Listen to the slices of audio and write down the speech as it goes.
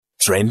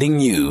Trending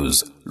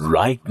news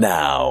right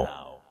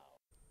now.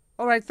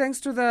 All right,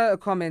 thanks to the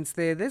comments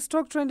there. Let's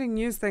talk trending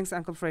news. Thanks,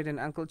 Uncle Fred and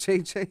Uncle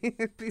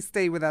JJ. Please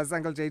stay with us,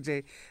 Uncle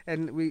JJ.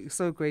 And we're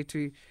so great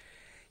to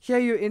hear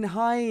you in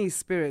high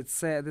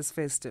spirits this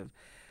festive.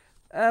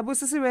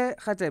 Busisiwe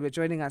Khatebe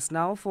joining us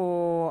now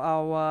for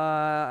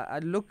our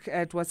look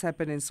at what's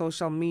happened in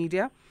social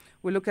media.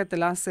 We'll look at the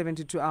last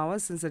 72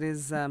 hours since it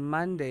is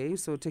Monday,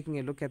 so taking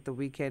a look at the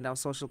weekend, our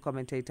social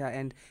commentator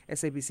and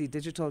SABC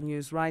digital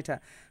news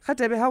writer.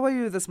 Khatebe, how are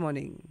you this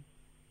morning?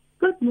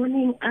 Good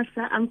morning,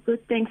 Asa. I'm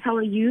good, thanks. How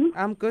are you?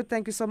 I'm good,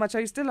 thank you so much.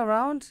 Are you still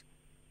around?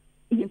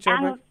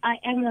 I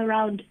am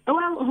around.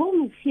 Well,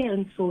 home is here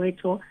in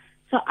Soweto,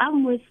 so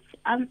I'm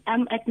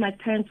at my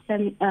parents'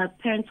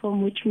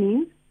 home, which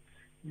means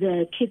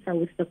the kids are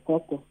with the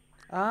Koko.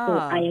 So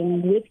I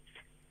am with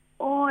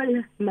all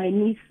my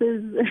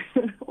nieces,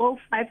 all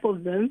 5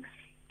 of them,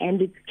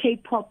 and it's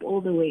K-pop all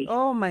the way.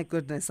 Oh my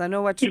goodness, I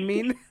know what you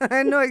mean.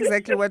 I know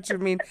exactly what you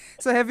mean.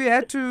 So have you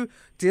had to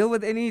deal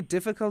with any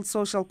difficult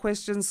social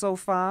questions so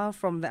far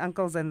from the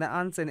uncles and the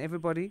aunts and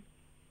everybody?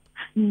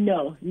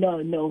 No.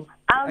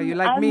 Are you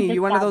like me?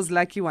 You're one of those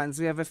lucky ones.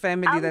 We have a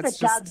family that's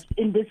the just... dad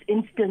in this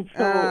instance.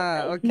 So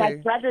okay. My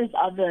brothers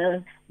are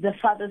the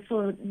fathers,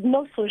 so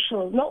no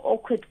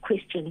awkward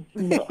questions.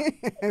 No.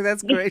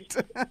 That's great.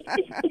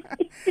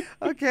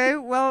 Okay,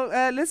 well,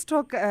 let's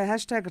talk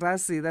hashtag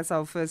Rasi. That's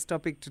our first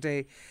topic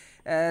today.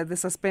 The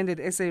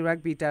suspended SA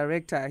rugby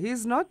director.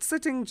 He's not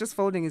sitting just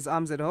folding his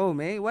arms at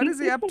home, eh? What is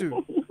he up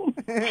to?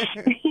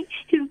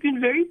 He's been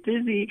very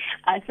busy.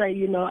 As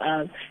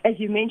as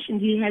you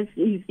mentioned,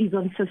 he's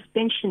on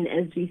suspension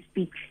as we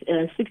speak,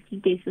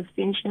 60-day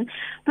suspension.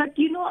 But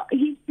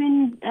he's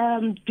been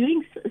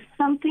doing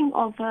something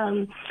of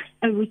a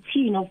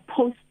routine of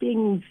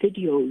posting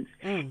videos.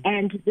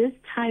 And this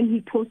time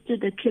he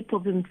posted a clip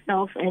of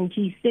himself, and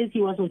he says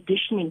he was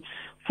auditioning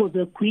for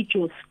the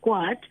Gwijo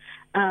squad.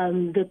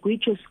 The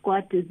Gwijo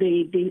squad,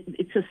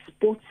 it's a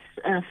sports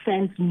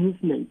fans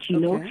movement,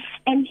 know,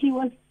 and he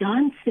was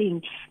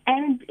dancing,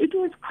 and it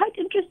was quite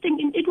interesting.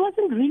 And it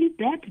wasn't really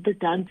bad, the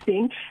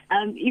dancing,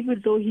 even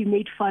though he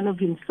made fun of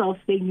himself,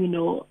 saying,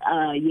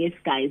 yes,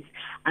 guys,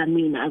 I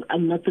mean,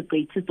 I'm not the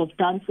greatest of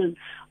dancers,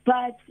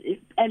 but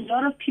a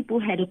lot of people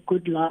had a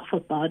good laugh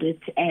about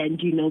it, and,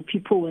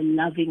 people were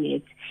loving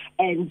it.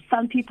 And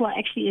some people are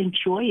actually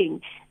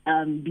enjoying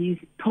these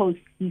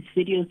posts, these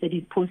videos that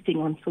he's posting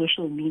on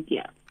social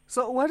media.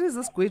 So what is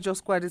this Gwijo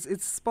squad?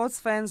 It's sports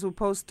fans who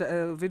post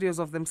videos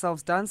of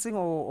themselves dancing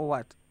or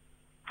what?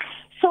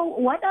 So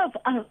what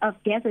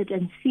I've gathered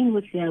and seen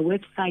with their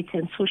website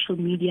and social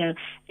media,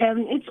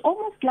 it's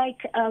almost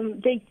like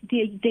it's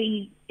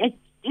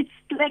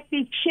like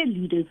they're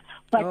cheerleaders,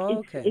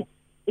 but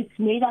it's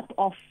made up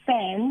of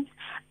fans,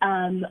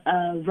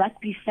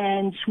 rugby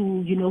fans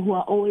who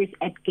are always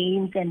at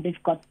games, and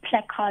they've got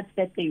placards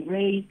that they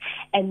raise,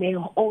 and they're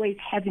always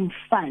having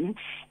fun.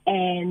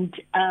 And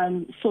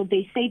so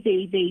they say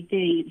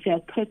their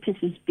purpose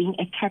is being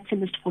a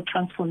catalyst for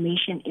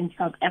transformation in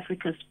South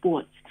Africa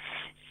sports.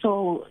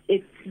 So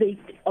it's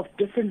of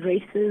different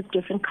races,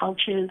 different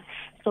cultures.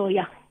 So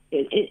yeah,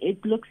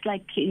 it looks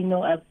like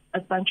a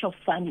bunch of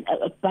fun,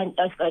 a fun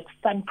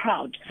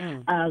crowd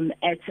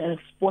at a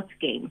sports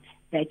game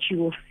that you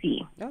will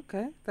see.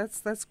 Okay,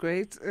 that's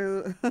great.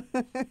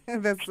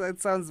 That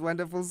sounds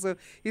wonderful. So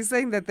he's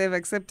saying that they've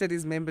accepted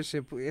his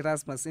membership,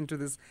 Erasmus, into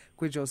this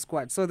Gwijo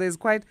squad. So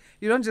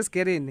you don't just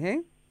get in,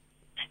 hey?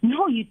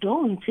 No, you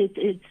don't.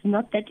 It's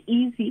not that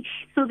easy.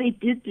 So they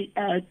did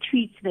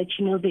tweet that,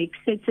 they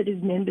accepted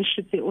his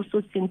membership. They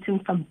also sent him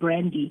some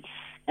brandy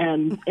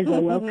as a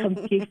welcome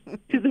gift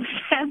to the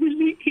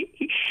family.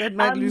 That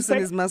might loosen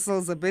his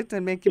muscles a bit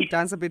and make him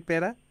dance a bit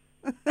better.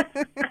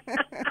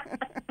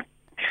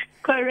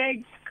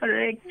 Correct.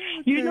 Okay.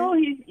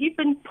 He's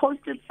even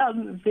posted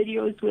some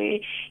videos where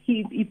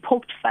he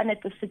poked fun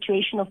at the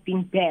situation of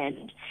being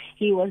banned.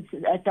 He was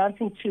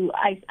dancing to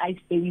Ice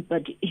Baby,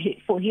 but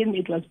for him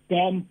it was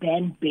ban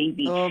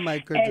baby. Oh my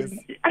goodness.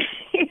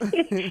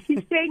 And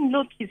he's saying,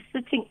 look, he's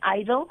sitting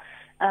idle.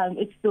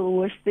 It's the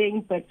worst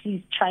thing, but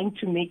he's trying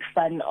to make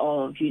fun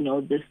of,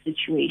 this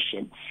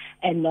situation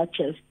and not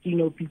just,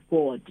 be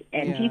bored.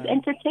 And he's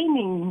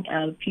entertaining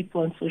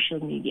people on social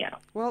media.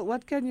 Well,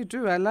 what can you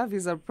do? I love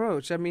his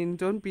approach. I mean,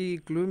 don't be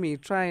gloomy.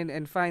 Try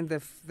and find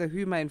the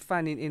humor and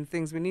fun in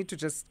things. We need to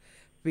just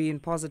be in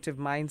positive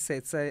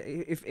mindsets,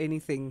 if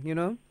anything,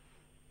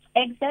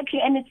 Exactly.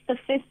 And it's the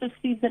festive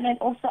season. And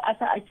also,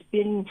 it's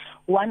been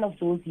one of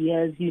those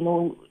years,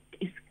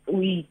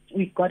 we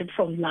got it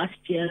from last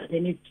year,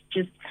 and it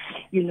just,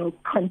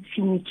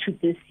 continued to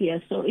this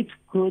year. So it's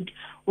good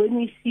when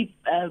we see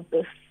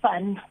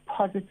fun,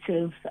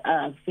 positive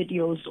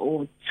videos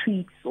or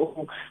tweets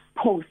or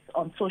posts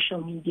on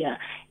social media.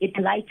 It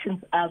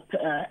lightens up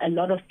a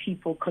lot of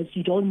people, because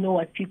you don't know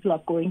what people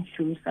are going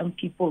through. Some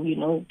people,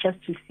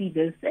 just to see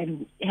this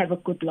and have a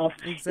good laugh,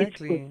 exactly. It's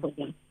good for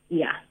them.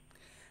 Yeah.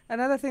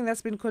 Another thing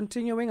that's been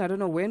continuing, I don't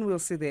know when we'll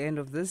see the end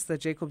of this, the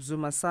Jacob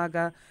Zuma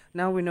saga.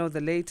 Now we know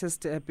the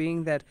latest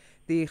being that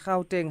the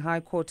Gauteng High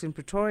Court in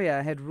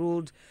Pretoria had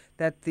ruled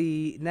that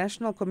the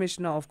National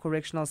Commissioner of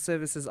Correctional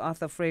Services,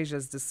 Arthur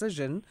Fraser's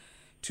decision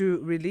to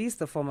release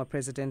the former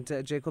president,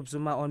 Jacob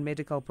Zuma, on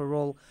medical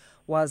parole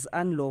was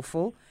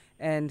unlawful,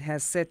 and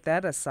has set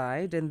that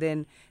aside. And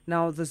then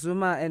now the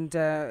Zuma and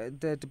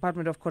the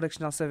Department of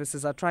Correctional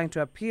Services are trying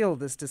to appeal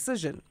this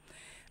decision.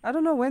 I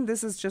don't know when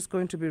this is just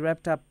going to be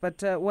wrapped up,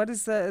 but what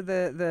is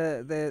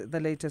the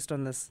latest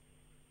on this?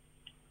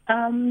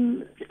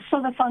 So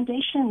the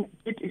foundation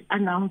did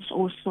announce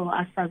also,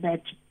 Asa,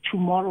 that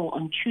tomorrow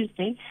on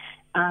Tuesday,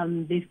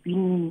 they've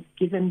been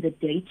given the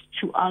date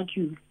to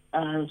argue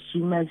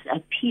Zuma's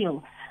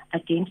appeal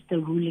against the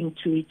ruling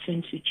to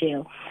return to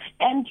jail.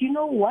 And you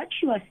know, what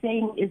you are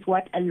saying is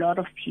what a lot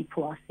of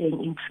people are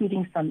saying,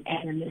 including some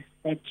analysts,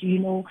 that, you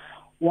know,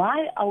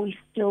 why are we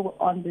still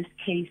on this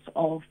case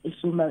of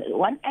Zuma?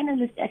 One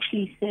analyst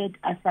actually said,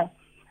 Asa,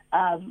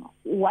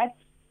 what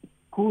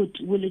good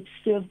will it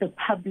serve the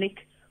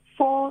public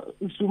for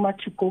Zuma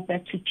to go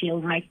back to jail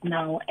right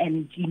now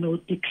and, you know,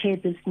 declare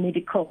this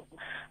medical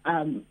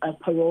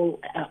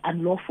parole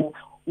unlawful?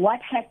 What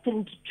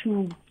happened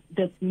to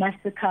the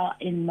massacre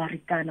in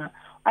Marikana?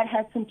 What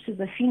happened to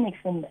the Phoenix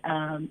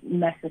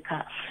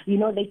massacre? You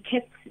know, they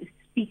kept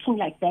speaking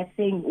like that,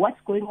 saying, what's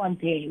going on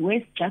there?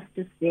 Where's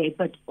justice there?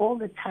 But all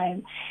the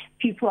time,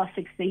 people are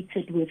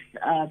fixated with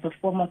the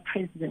former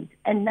president.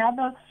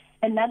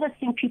 Another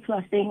thing people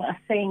are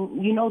saying,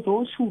 you know,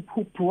 those who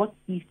brought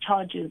these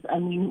charges, I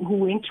mean, who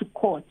went to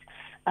court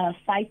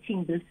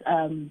fighting this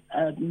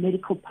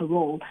medical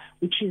parole,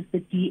 which is the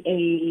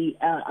DA,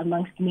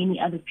 amongst many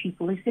other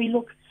people, they say,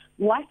 look,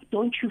 why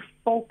don't you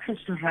focus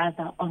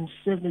rather on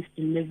service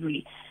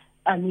delivery?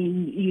 I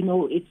mean, you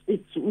know,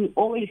 we're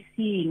always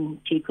seeing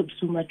Jacob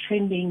Zuma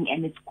trending,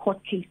 and it's court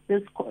cases,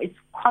 it's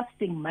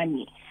costing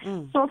money.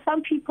 So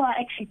some people are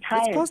actually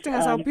tired. It's costing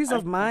us our peace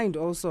of mind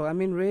also. I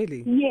mean,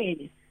 really.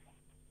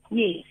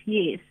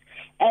 Yes.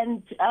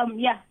 And,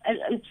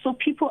 so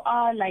people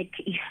are like,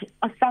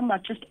 some are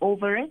just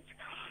over it.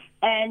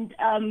 And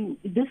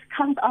this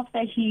comes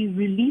after he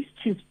released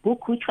his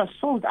book, which was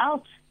sold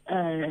out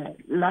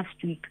last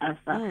week,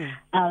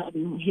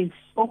 his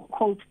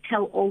so-called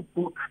tell-all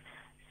book.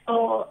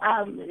 So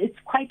it's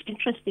quite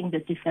interesting, the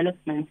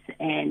developments.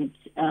 And,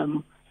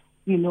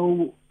 you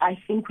know, I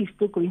think we're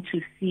still going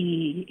to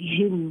see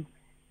him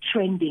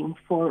trending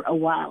for a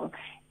while.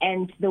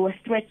 And there were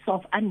threats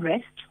of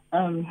unrest.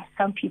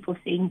 Some people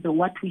saying that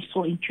what we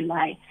saw in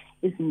July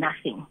is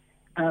nothing.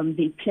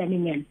 They're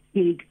planning a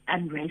big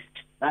unrest,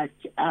 but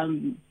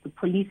the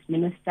police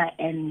minister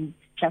and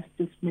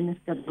justice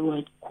minister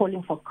were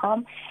calling for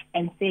calm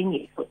and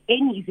saying for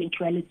any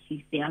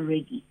eventualities they are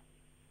ready.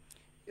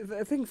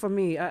 The thing for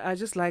me, I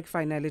just like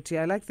finality.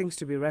 I like things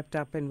to be wrapped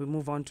up and we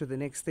move on to the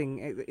next thing.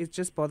 It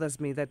just bothers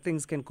me that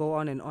things can go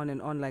on and on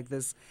and on like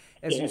this.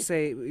 As you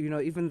say, you know,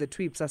 even the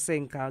tweeps are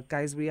saying,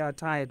 guys, we are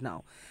tired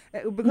now.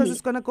 Because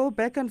it's going to go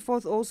back and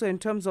forth also in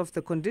terms of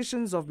the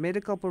conditions of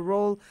medical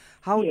parole,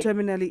 how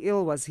terminally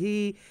ill was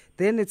he.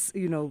 Then it's,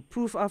 you know,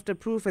 proof after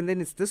proof, and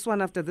then it's this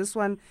one after this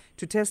one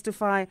to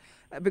testify.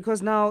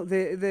 Because now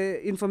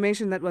the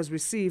information that was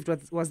received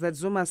was that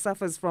Zuma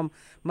suffers from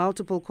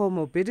multiple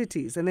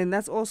comorbidities, and then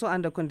that's also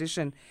under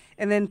condition.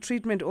 And then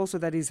treatment also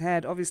that he's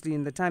had, obviously,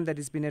 in the time that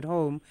he's been at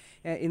home,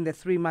 in the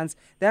 3 months,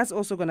 that's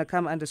also going to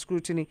come under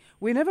scrutiny.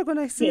 We're never going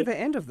to see the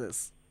end of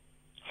this.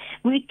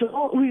 We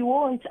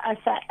won't,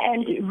 Asa,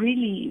 and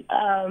really,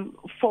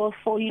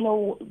 for you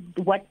know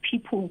what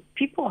people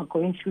are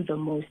going through the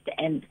most,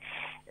 and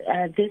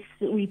this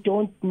we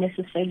don't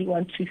necessarily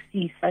want to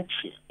see such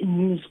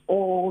news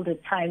all the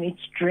time.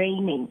 It's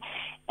draining,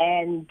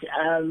 and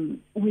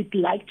we'd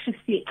like to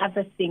see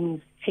other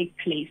things take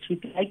place.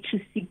 We'd like to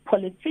see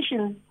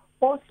politicians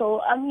also,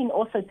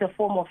 it's a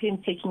form of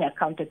him taking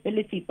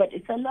accountability, but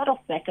it's a lot of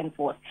back and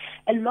forth.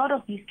 A lot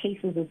of these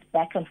cases is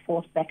back and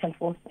forth.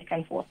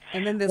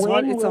 And then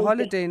it's a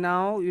holiday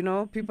now, you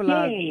know, people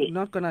are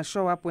not going to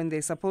show up when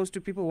they're supposed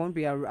to. People won't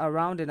be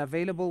around and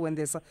available when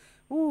there's,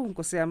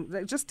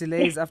 just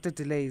delays after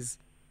delays.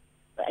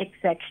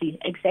 Exactly.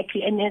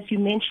 And as you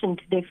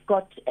mentioned, they've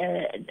got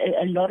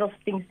a lot of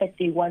things that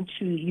they want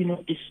to, you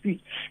know,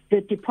 dispute.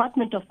 The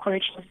Department of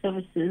Correctional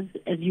Services,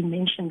 as you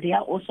mentioned, they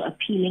are also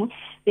appealing.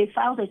 They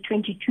filed a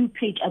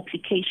 22-page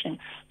application.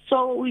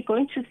 So we're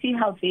going to see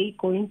how they're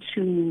going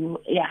to,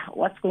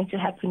 what's going to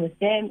happen with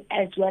them,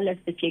 as well as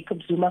the Jacob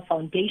Zuma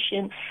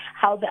Foundation,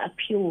 how the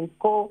appeal will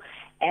go,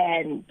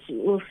 and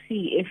we'll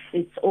see if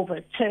it's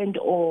overturned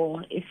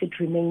or if it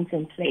remains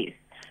in place.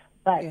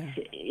 But,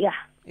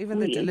 even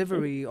the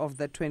delivery of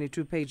that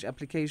 22-page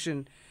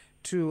application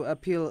to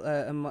appeal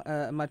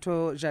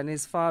Mato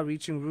Jane's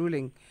far-reaching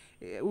ruling,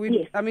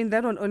 I mean,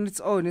 that on its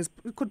own it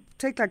could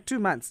take like 2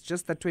 months,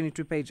 just that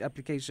 22-page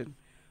application,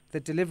 the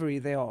delivery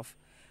thereof.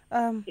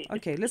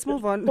 Okay, let's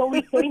move on. So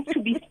we're going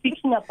to be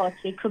speaking about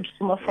Jacob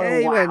Zuma for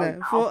a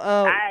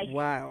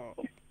while.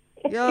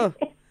 Yo.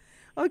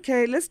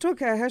 Okay, let's talk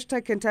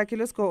hashtag Kentucky.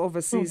 Let's go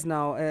overseas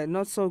now.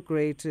 Not so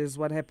great is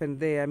what happened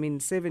there. I mean,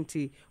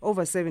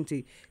 over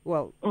 70.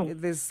 Well,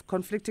 there's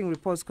conflicting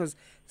reports because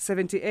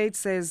 78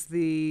 says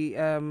the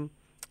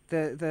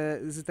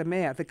is it the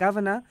mayor, the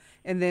governor,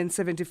 and then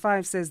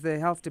 75 says the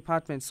health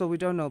department. So we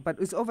don't know, but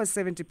it's over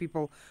 70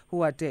 people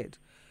who are dead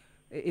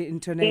in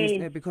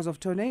tornadoes because of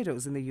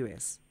tornadoes in the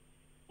U.S.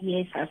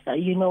 Yes, Asa,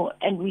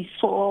 and we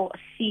saw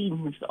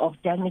scenes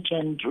of damage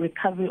and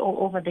recovery all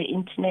over the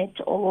internet,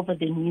 all over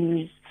the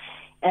news.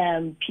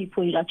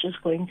 People are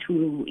just going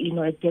through,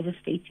 a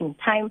devastating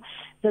time.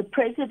 The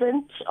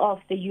president of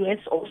the U.S.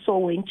 also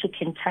went to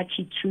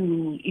Kentucky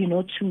to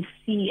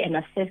see and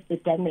assess the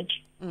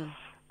damage.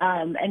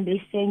 And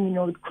they're saying,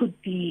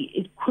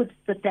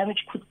 the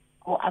damage could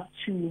go up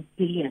to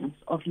billions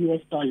of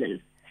U.S.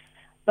 dollars.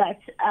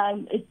 But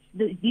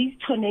these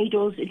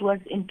tornadoes, it was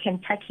in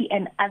Kentucky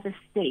and other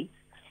states.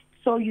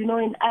 So,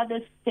 in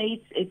other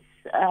states, it's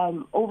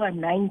over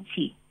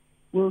 90.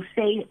 We'll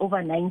say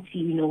over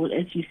 90,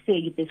 as you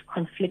say, there's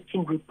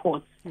conflicting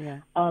reports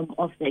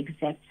of the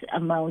exact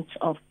amount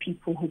of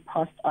people who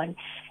passed on.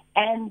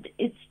 And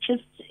it's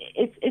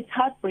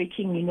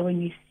heartbreaking,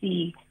 when you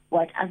see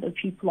what other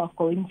people are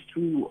going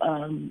through,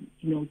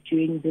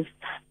 during this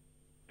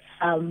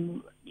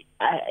time.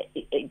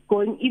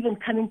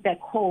 Coming back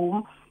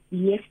home,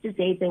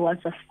 yesterday there was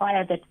a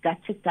fire that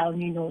gutted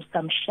down,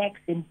 some shacks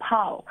in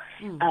Paarl,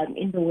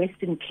 in the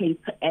Western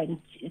Cape, and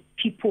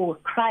people were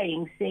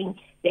crying, saying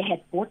they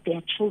had bought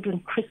their children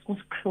Christmas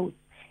clothes.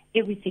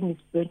 Everything is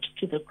burnt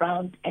to the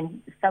ground,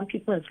 and some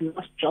people have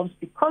lost jobs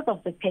because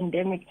of the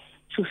pandemic.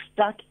 To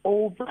start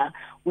over,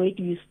 where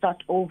do you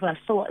start over?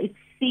 So it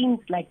seems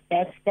like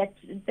that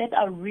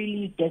are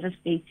really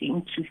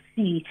devastating to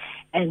see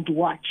and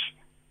watch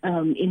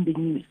in the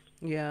news.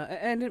 Yeah,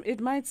 and it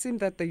might seem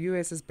that the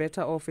U.S. is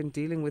better off in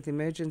dealing with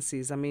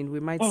emergencies. I mean, we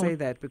might say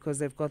that because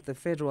they've got the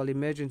Federal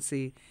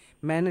Emergency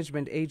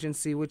Management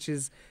Agency, which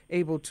is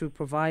able to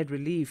provide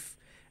relief.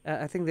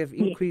 I think they've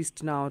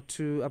increased now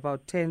to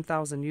about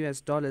 $10,000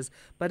 US,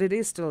 but it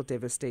is still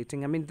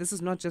devastating. I mean, this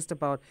is not just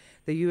about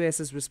the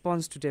U.S.'s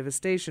response to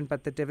devastation,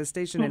 but the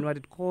devastation and what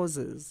it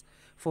causes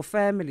for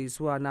families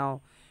who are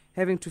now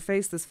having to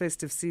face this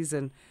festive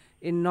season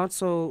in not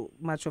so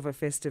much of a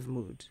festive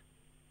mood.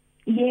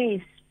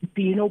 Yes,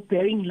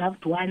 burying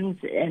loved ones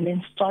and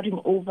then starting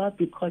over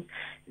because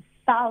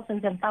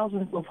thousands and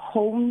thousands of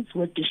homes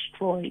were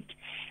destroyed.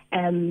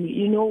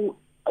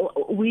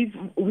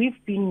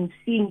 We've been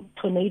seeing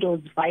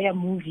tornadoes via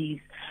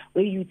movies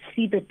where you'd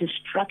see the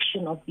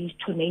destruction of these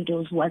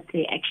tornadoes, what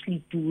they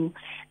actually do.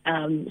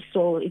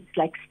 So it's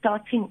like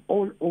starting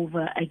all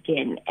over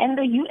again. And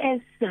the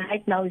U.S.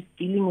 right now is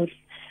dealing with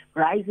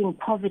rising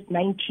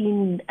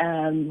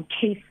COVID-19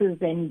 cases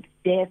and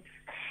deaths.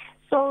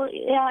 So,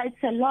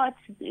 it's a lot.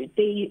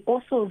 They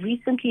also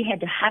recently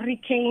had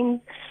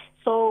hurricanes.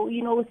 So,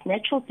 with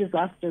natural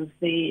disasters,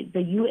 the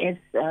U.S.,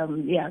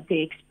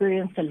 they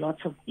experience a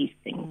lot of these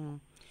things.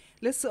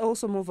 Let's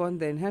also move on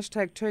then.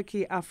 #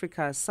 Turkey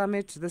Africa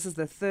Summit. This is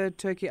the third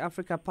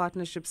Turkey-Africa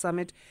Partnership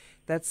Summit.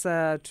 That's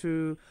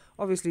to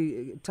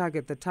obviously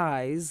target the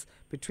ties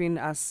between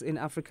us in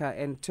Africa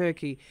and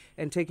Turkey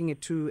and taking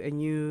it to a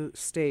new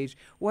stage.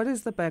 What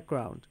is the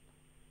background?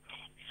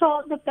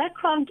 So the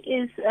background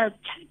is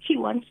Turkey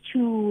wants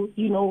to,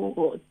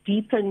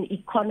 deepen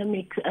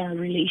economic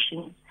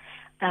relations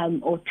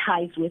or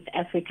ties with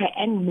Africa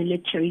and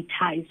military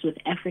ties with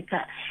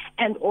Africa.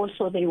 And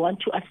also they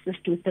want to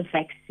assist with the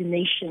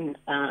vaccination,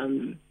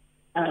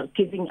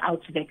 giving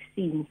out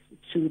vaccines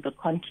to the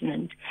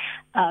continent.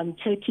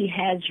 Turkey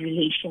has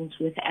relations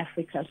with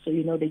Africa, so,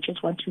 they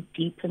just want to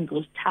deepen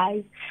those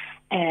ties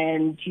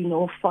and,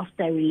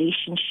 foster a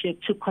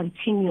relationship, to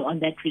continue on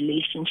that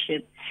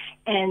relationship.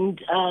 And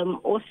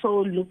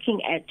also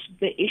looking at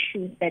the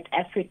issues that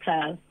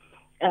Africa,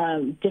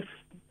 different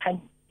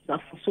countries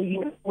are. So,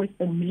 with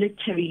the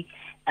military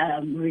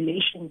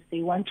relations, they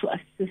want to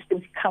assist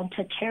with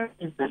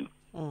counterterrorism.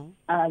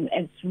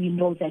 As we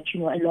know that, a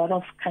lot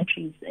of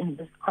countries in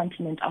this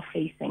continent are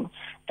facing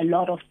a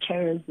lot of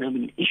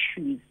terrorism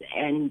issues.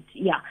 And,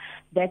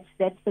 that's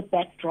the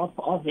backdrop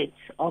of it,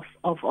 of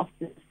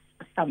this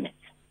summit.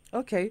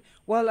 Okay.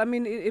 Well, I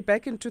mean,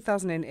 back in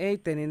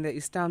 2008, then in the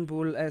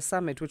Istanbul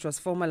summit, which was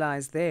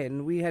formalized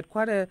then, we had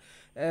quite a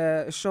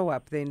show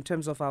up there in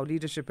terms of our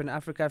leadership in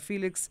Africa.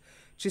 Felix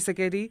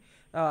Tshisekedi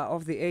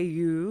of the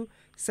AU,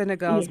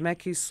 Senegal's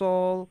Macky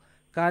Sall,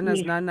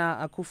 Ghana's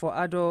Nana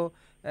Akufo-Addo,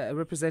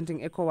 representing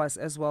ECOWAS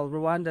as well.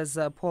 Rwanda's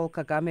Paul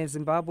Kagame,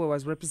 Zimbabwe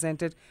was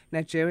represented,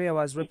 Nigeria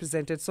was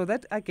represented. So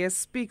that, I guess,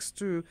 speaks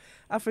to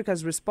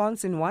Africa's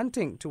response in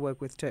wanting to work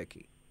with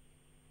Turkey.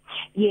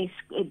 Yes,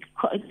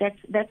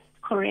 that's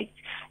correct.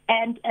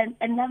 And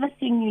another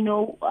thing,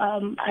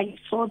 I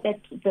saw that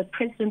the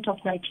president of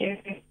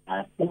Nigeria,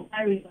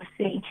 Buhari, was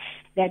saying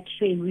that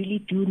they really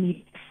do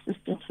need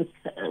assistance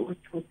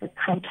with the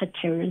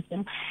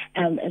counterterrorism.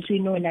 As we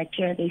know, in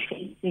Nigeria, they're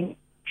facing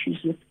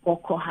issues with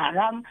Boko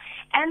Haram.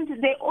 And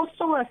they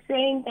also are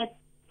saying that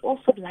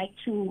also like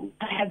to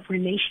have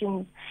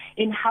relations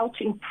in how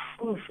to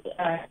improve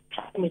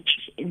climate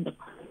change in the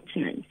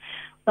continent.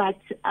 But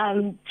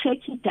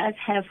Turkey does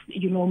have,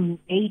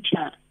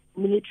 major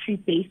military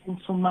base in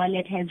Somalia.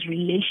 It has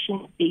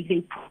relations.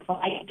 They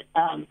provide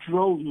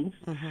drones,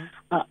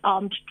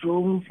 armed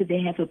drones. So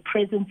they have a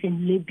presence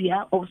in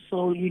Libya,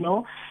 also,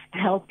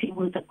 helping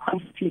with the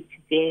conflict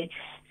there.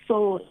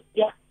 So,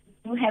 yeah,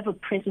 you have a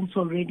presence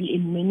already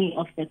in many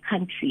of the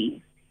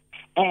countries.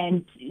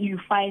 And you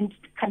find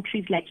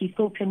countries like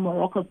Ethiopia and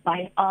Morocco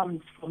buy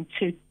arms from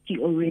Turkey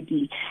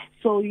already.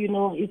 So,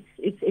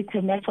 it's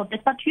a matter of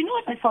that. But you know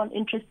what I found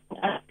interesting?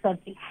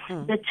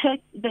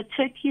 The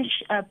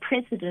Turkish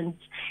president,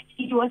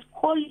 he was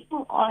calling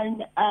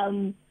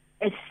on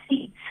a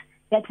seat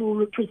that will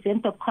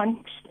represent the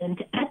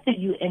continent at the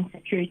UN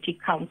Security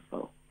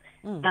Council.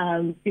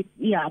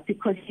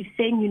 Because he's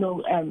saying,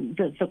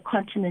 the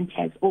continent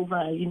has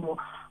over,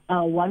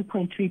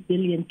 1.3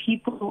 billion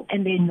people,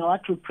 and they're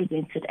not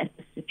represented at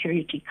the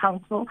Security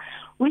Council,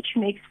 which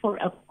makes for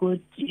a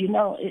good,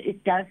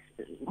 it does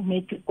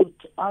make a good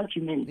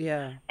argument.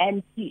 Yeah.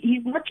 And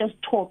he's not just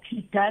talk,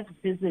 he does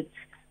visit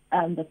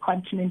the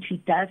continent, he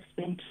does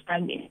spend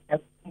time in the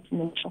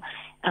continent.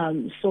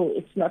 So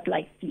it's not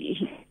like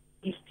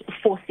he's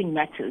forcing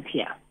matters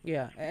here.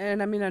 Yeah,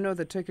 and I know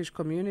the Turkish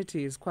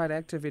community is quite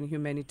active in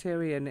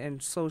humanitarian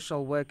and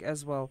social work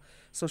as well,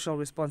 social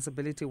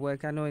responsibility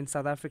work. I know in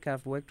South Africa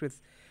I've worked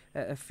with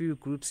a few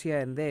groups here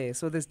and there.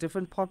 So there's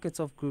different pockets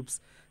of groups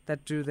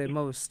that do the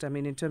most,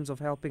 in terms of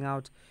helping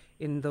out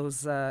in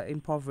those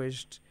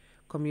impoverished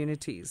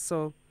communities.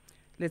 So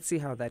let's see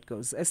how that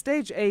goes.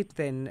 Stage 8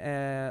 then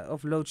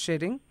of load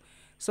shedding.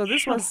 So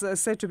this was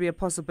said to be a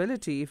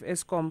possibility if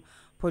Eskom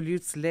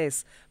pollutes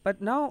less.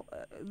 But now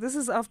this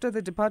is after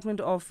the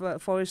Department of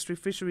Forestry,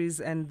 Fisheries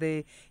and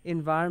the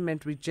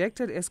Environment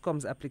rejected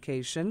Eskom's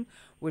application,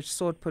 which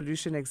sought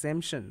pollution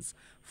exemptions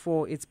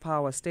for its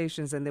power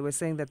stations. And they were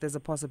saying that there's a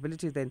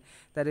possibility then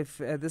that if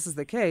this is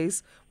the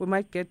case, we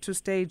might get to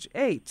stage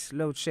 8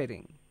 load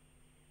shedding.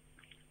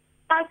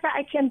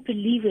 I can't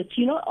believe it.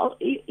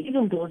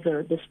 Even though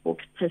the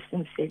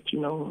spokesperson said,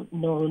 no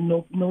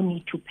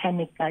need to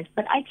panic, guys.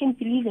 But I can't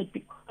believe it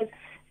because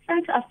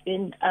since I've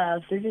been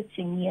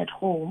visiting me at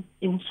home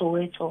in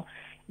Soweto,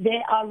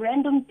 there are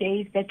random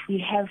days that we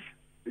have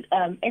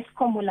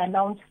Eskom will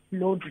announce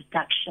load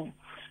reduction.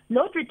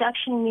 Load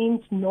reduction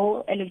means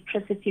no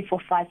electricity for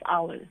 5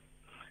 hours.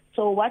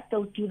 So what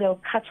they'll do, they'll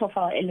cut off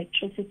our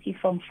electricity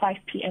from 5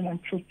 p.m.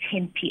 until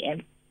 10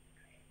 p.m.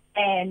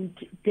 And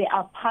there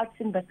are parts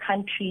in the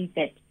country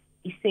that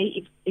you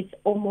say it's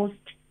almost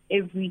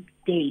every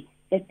day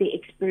that they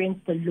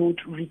experience the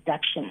load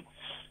reduction.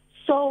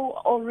 So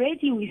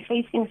already we're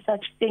facing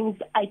such things.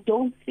 I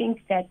don't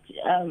think that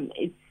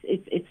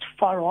it's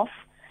far off.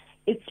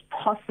 It's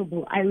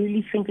possible. I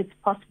really think it's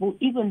possible,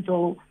 even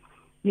though,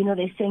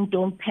 they're saying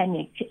don't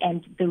panic.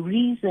 And the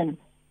reason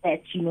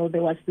that,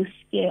 there was this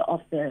scare of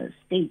the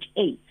stage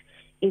 8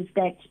 is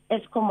that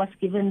Eskom was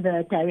given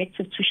the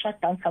directive to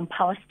shut down some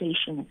power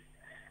stations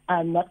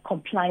not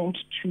compliant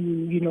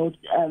to,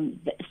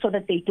 so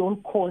that they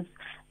don't cause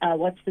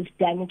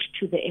damage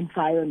to the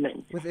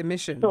environment. With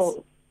emissions.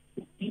 So,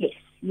 yes.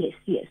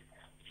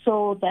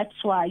 So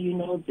that's why,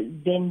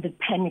 then the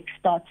panic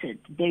started.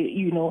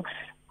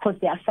 Because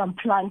there are some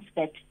plants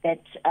that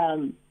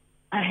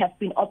have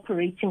been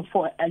operating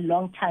for a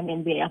long time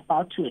and they're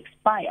about to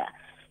expire.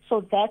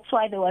 So that's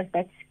why there was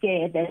that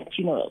scare that,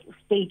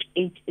 stage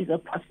 8 is a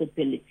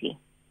possibility.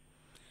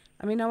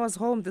 I was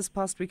home this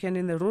past weekend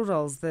in the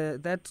rurals,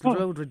 that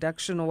road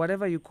reduction or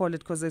whatever you call it,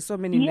 because there's so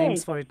many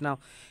names for it now.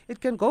 It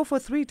can go for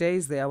 3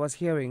 days there, I was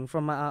hearing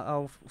from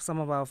some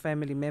of our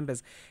family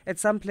members. At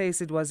some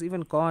place it was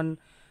even gone,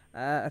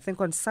 I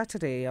think on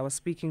Saturday, I was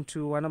speaking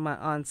to one of my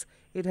aunts.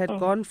 It had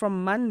gone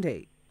from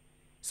Monday.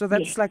 So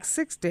that's like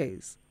 6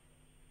 days.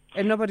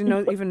 And nobody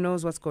even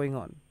knows what's going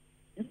on.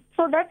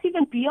 So that's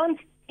even beyond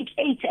stage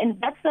 8, and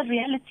that's the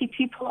reality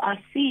people are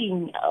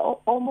seeing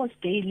almost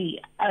daily.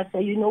 So,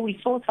 we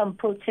saw some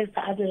protests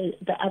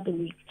the other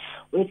week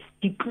with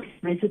depressed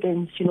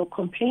residents,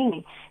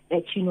 complaining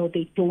that,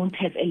 they don't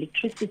have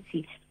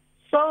electricity.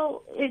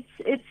 So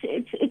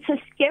it's a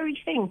scary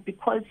thing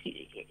because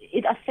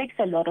it affects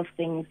a lot of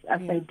things.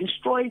 It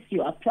destroys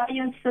your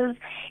appliances.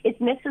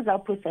 It messes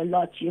up with a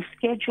lot, your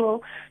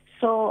schedule.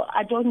 So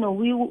I don't know.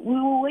 We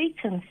will wait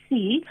and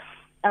see.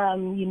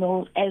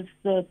 As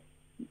the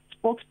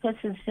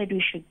spokesperson said, we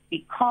should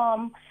be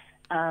calm.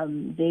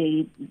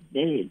 There's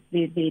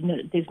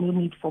no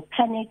need for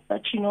panic.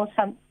 But,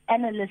 some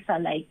analysts are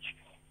like,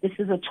 this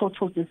is a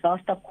total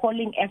disaster,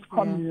 calling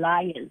Eskom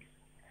liars.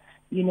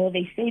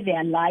 They say they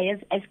are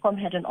liars. Eskom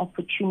had an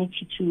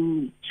opportunity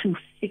to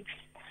fix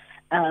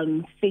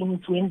things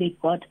when they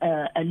got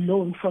a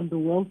loan from the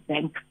World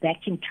Bank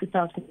back in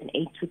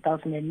 2008,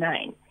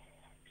 2009.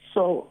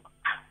 So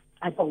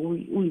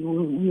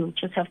we'll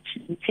just have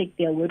to take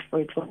their word for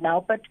it for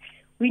now. But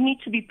we need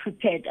to be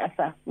prepared,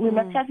 Asa. We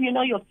must have,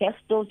 your gas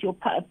stoves, your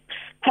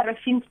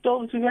paraffin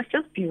stoves. We must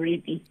just be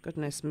ready.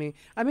 Goodness me.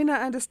 I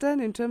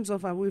understand in terms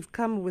of we've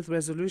come with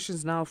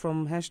resolutions now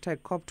from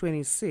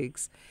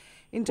 #COP26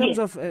 in terms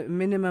of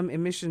minimum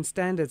emission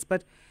standards.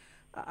 But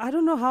I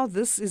don't know how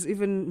this is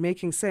even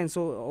making sense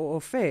or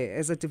fair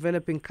as a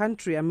developing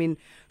country. I mean,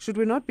 should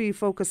we not be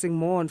focusing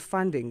more on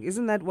funding?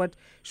 Isn't that what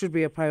should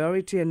be a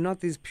priority and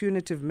not these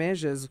punitive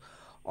measures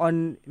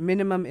on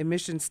minimum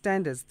emission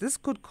standards? This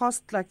could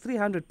cost like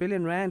 300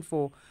 billion rand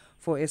for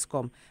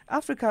Eskom.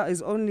 Africa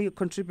is only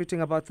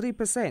contributing about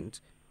 3%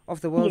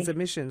 of the world's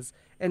emissions.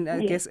 And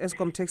I guess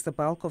Eskom takes the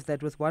bulk of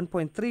that with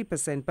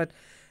 1.3%. But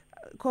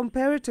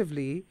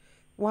comparatively,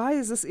 why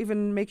is this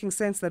even making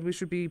sense that we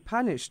should be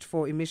punished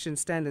for emission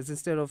standards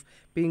instead of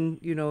being,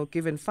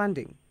 given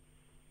funding?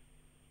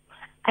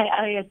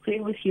 I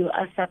agree with you,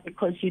 Asa,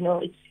 because,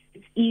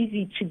 it's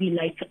easy to be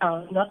like,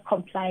 not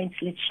compliant,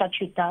 let's shut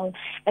you down,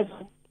 as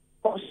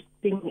opposed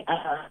to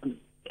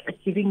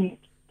giving you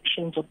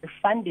options of the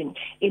funding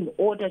in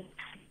order to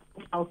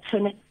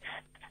alternate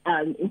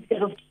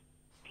instead of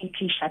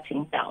completely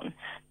shutting down.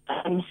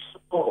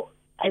 So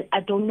I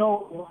don't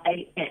know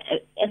why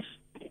it's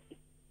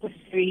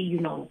very,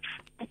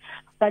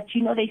 but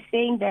they're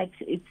saying that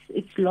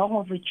it's long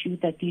overdue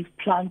that these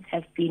plants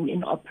have been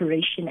in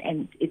operation,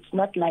 and it's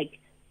not like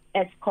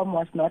Eskom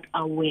was not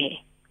aware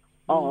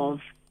of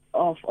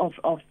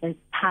the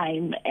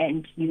time,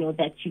 and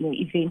that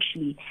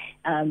eventually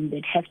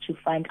they'd have to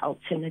find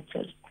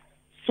alternatives.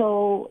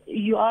 So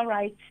you are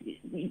right.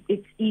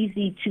 It's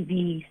easy to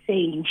be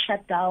saying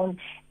shut down,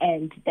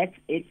 and there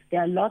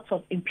are lots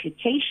of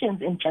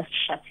implications in just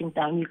shutting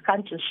down. You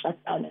can't just shut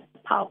down a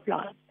power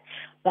plant,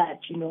 but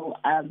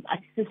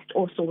assist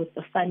also with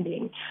the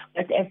funding.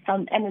 But as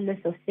some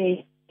analysts are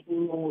saying,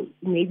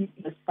 maybe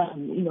the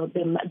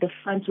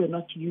funds were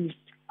not used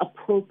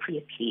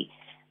appropriately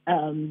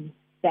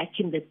back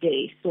in the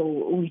day, so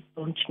we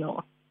don't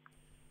know.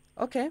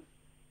 Okay,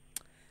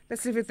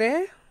 let's leave it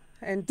there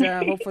and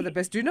hope for the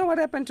best. Do you know what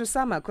happened to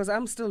summer? Because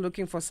I'm still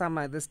looking for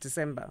summer this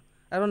December.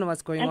 I don't know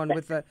what's going on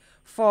with the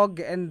fog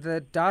and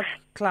the dark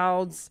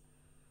clouds.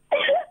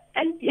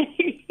 And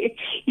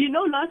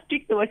last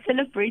week they were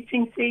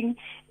celebrating, saying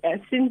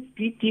since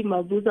D.D.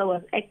 Mabuza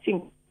was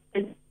acting,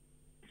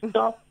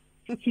 stop.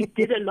 He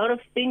did a lot of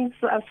things.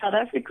 South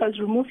Africa was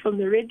removed from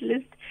the red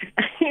list.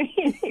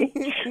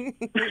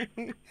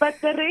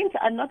 But the rains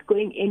are not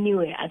going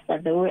anywhere. As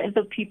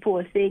the people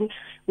were saying,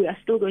 we are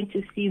still going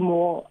to see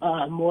more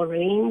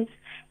rains.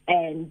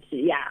 And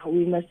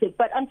we must say.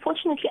 But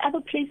unfortunately,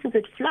 other places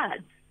it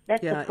floods.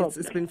 That's the problem.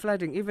 It's been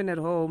flooding. Even at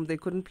home, they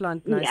couldn't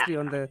plant nicely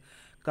on the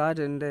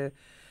garden. The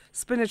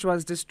spinach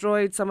was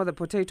destroyed. Some of the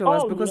potato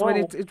was, because when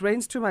it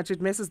rains too much,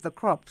 it messes the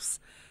crops.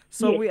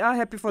 So we are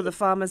happy for the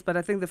farmers, but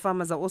I think the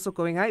farmers are also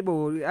going,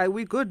 are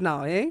we good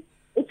now, eh?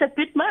 It's a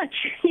bit much.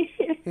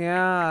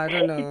 I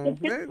don't know.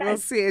 We'll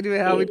see anyway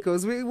how it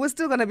goes. We're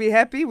still going to be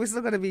happy. We're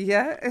still going to be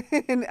here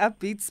in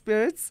upbeat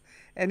spirits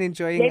and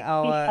enjoying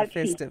our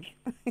festive.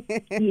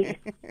 Thank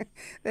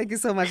you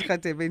so much,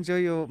 Khatebe. Enjoy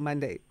your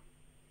Monday.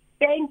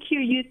 Thank you.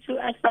 You too,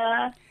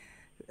 Asa.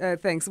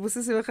 Thanks.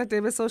 Busisiwe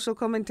Khatebe, social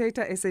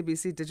commentator,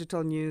 SABC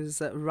Digital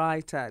News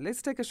writer.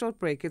 Let's take a short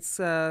break. It's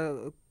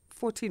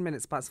 14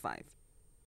 minutes past 5.